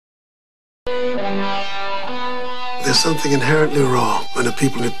There's something inherently wrong when the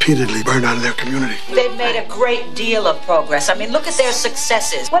people repeatedly burn out of their community. They've made a great deal of progress. I mean, look at their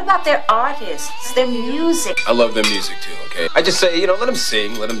successes. What about their artists, their music? I love their music, too, okay? I just say, let them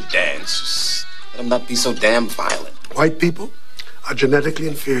sing, let them dance. Just let them not be so damn violent. White people are genetically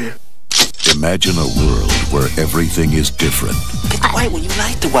inferior. Imagine a world where everything is different. Get the white one. You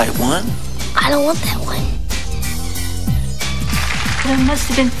like the white one. I don't want that one. There must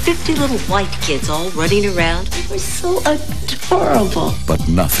have been 50 little white kids all running around. They were so adorable. But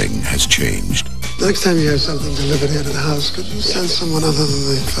nothing has changed. Next time you have something delivered here to the house, could you send someone other than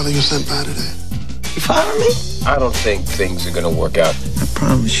the fellow you sent by today? You follow me? I don't think things are gonna work out. I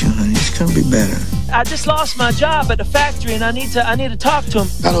promise you, honey, it's gonna be better. I just lost my job at the factory, and I need to talk to him.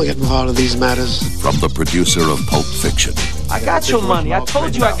 I don't get involved in these matters. From the producer of Pulp Fiction. I got your money. I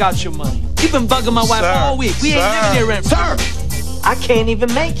told you I got your money. You've been bugging my wife all week. We ain't living here rent. Sir! I can't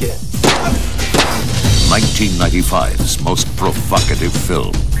even make it. 1995's most provocative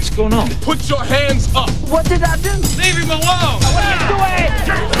film. What's going on? Put your hands up! What did I do? Leave him alone! What are you doing?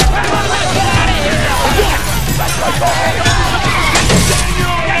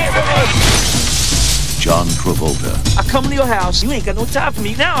 John Travolta. I come to your house. You ain't got no time for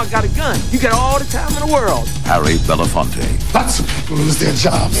me. Now I got a gun. You got all the time in the world. Harry Belafonte. Lots of people lose their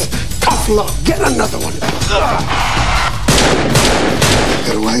jobs. Tough luck. Get another one.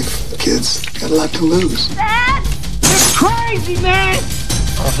 Got a wife, kids, got a lot to lose. Dad! You're crazy, man! I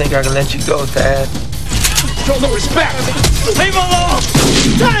don't think I can let you go, Dad. Show no respect! Leave him alone!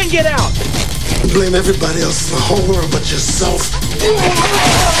 Try and get out! You blame everybody else in the whole world but yourself.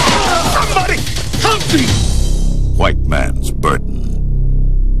 Somebody! Help me! White man's burden.